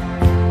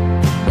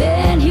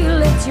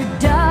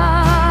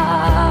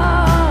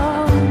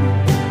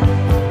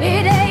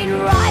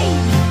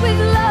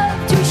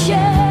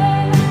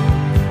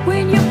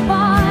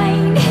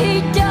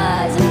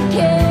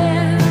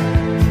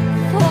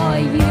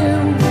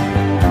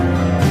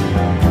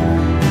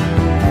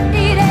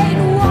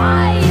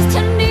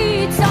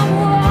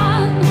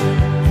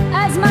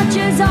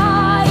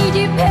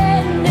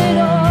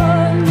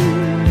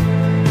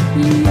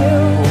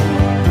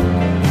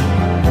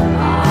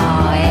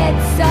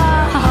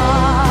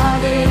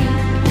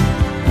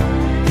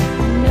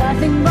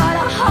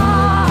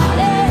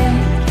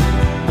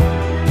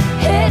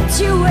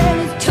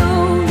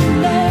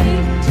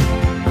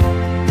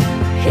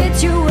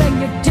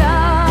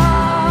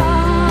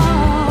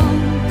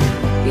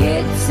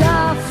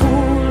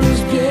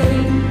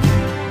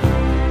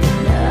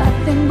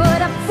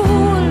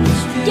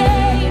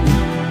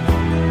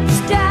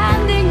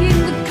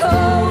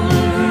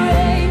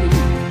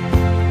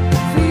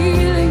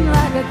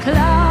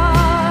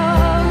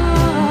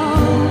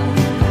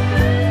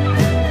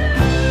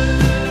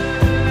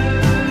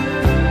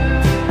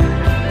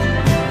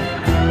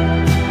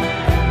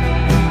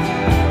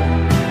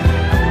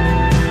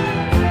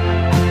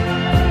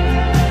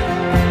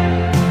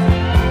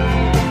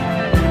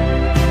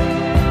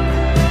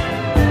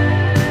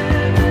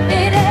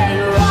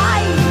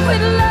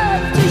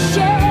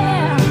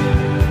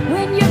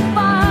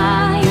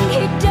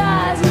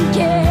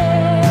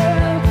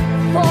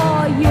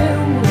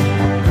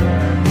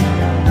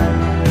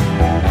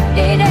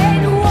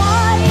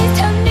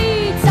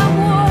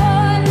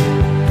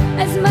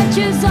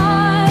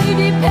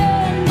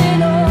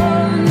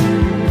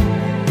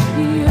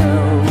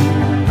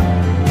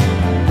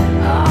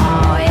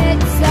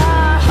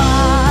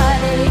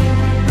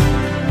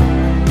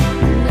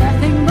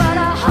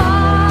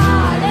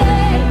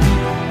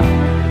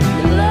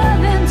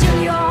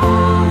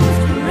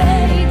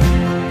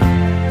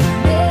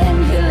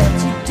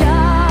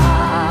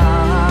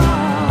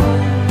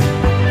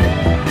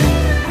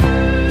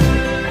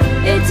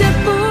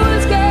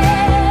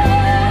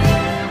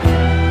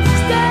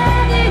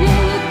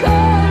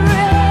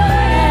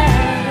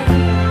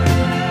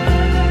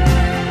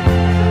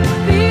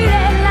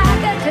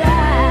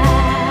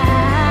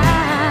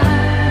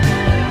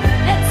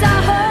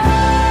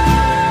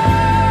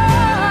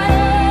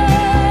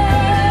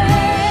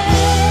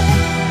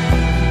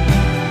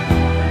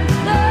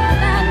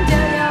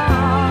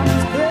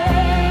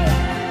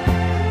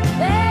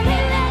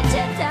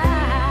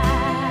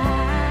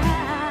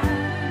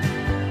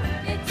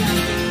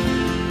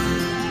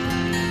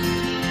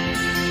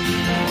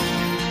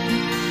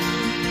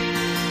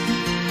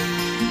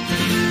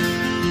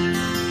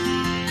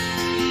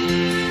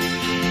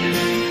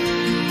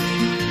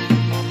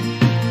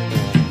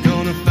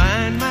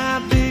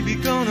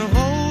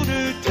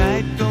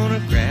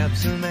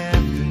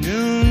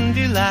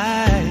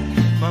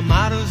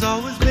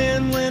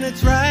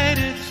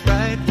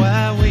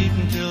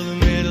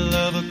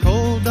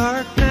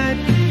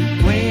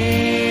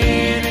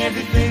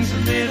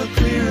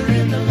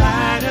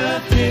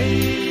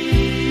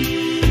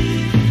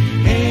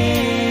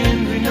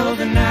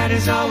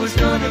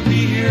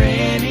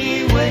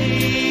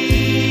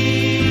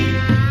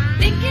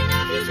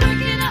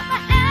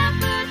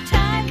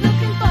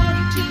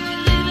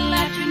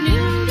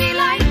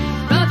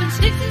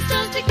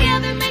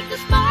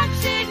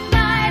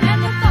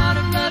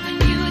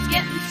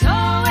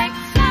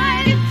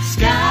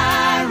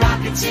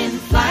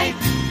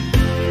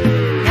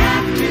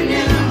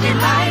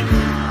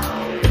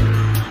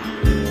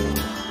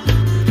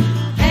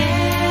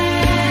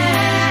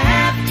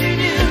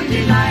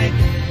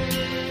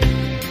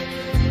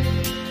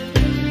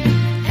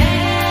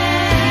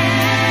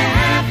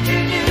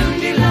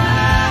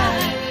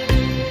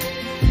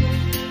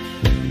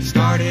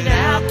 started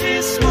out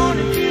this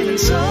morning feeling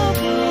so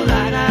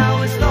polite. I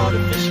always thought a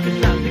fish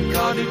could not be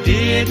caught who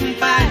didn't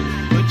fight.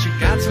 But you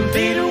got some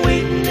beta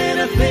waiting that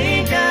I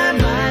think I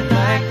might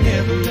like.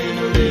 Nibbling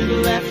a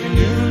little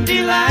afternoon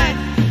delight.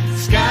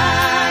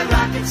 Sky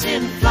rockets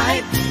in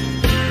flight.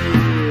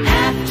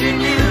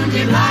 Afternoon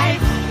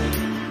delight.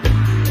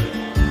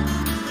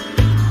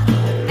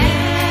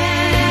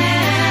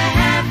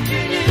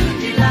 Afternoon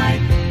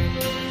delight.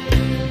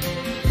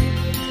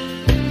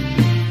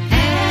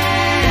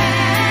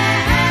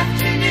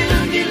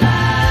 Afternoon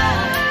delight.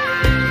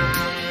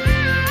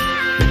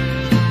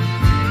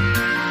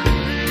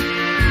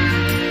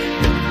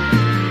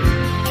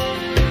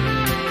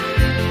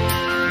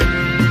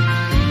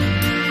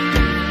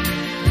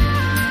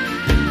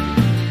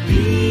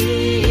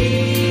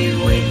 Be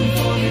waiting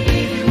for me,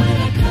 baby, when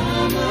I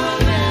come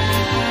around.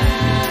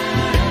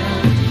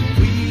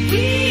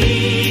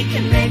 We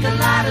can make a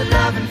lot of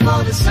loving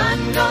before the sun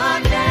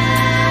gone down.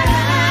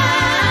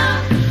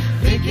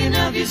 Thinking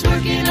of you's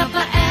working up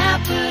my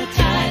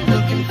appetite.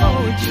 Looking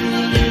forward to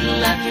a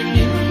little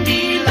afternoon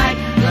delight.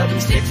 Rubbing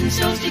sticks and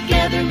stones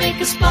together make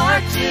a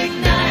spark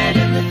ignite.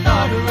 And the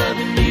thought of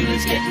rubbing you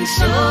is getting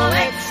so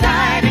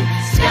exciting.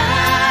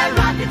 Sky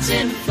rockets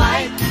in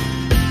flight.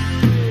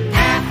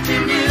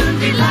 Afternoon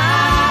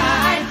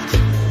delight.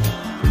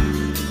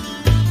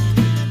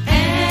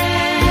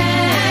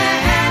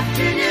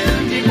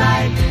 Afternoon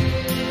delight.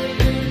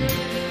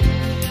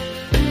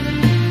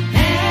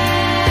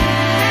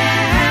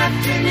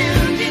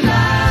 Afternoon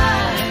delight.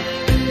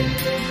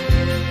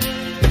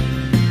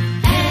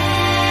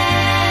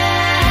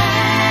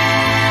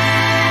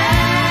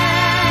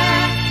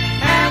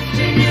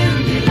 Afternoon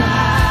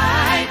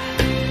delight.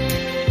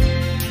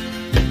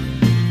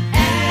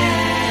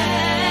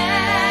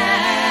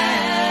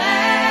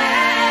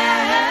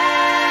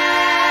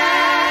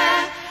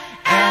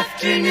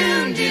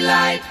 Afternoon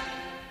delight.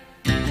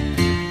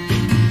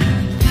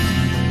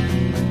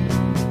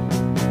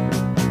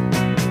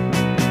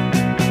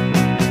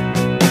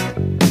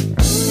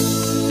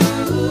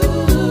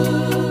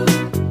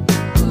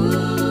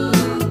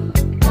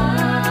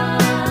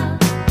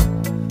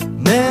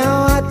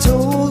 Now I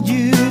told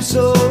you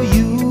so,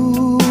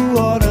 you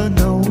ought to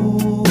know.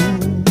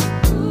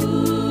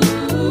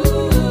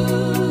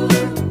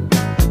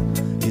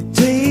 It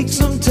takes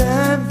some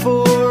time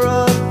for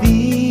a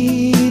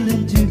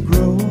feeling to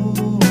grow.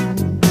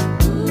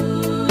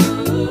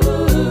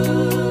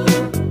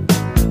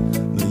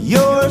 But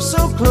you're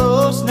so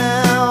close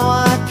now,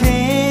 I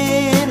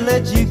can't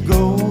let you go.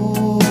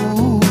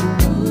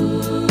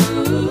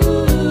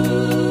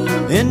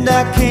 And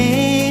I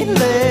can't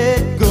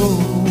let go.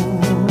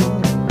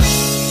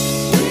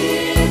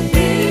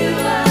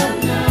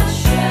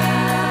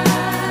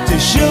 To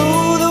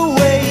show the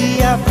way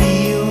I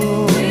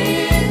feel.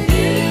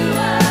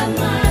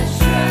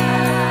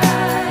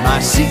 My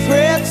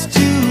secrets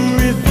to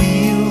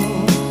reveal.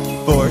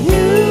 For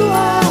you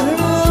are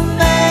a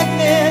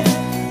magnet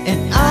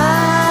and I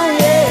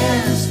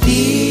am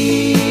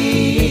steel.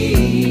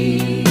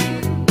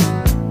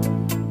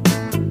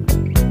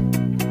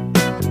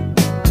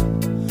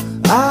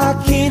 I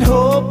can't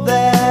hope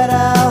that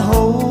I'll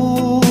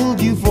hold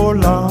you for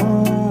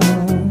long.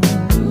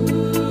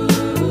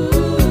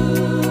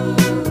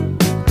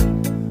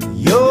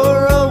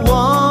 You're a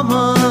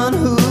woman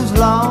who's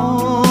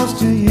lost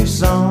to your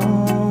song.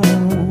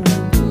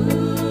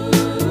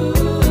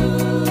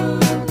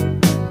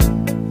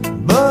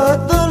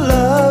 But the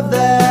love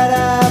that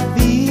I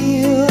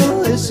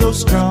feel is so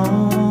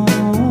strong.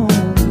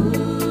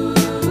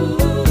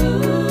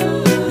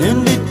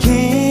 And it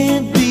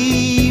can't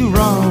be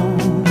wrong.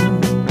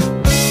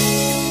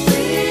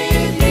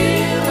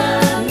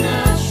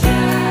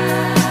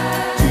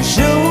 To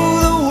show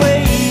the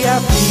way I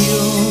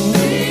feel.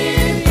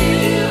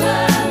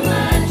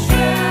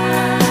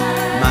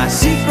 My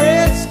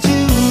secrets to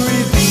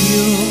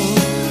reveal.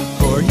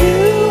 For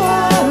you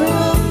are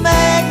a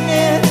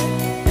magnet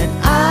and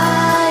I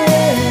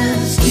am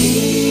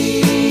steel.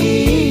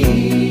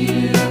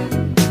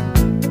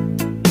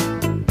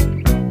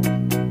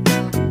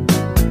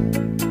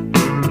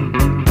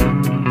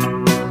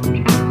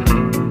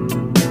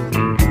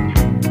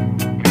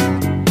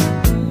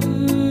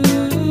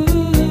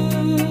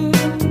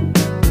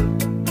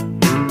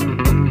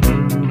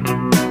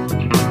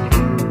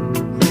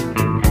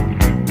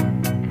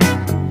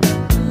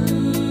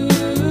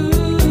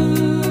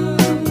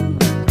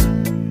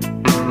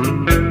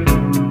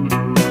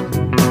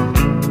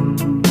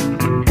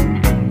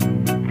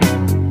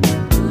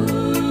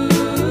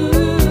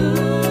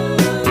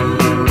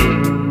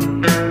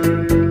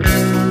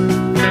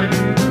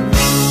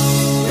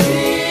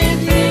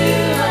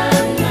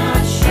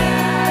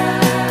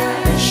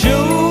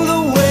 Show the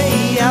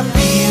way I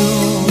feel.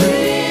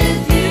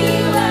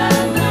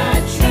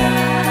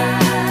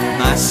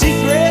 My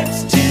secrets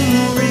to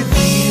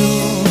reveal.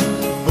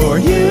 For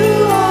you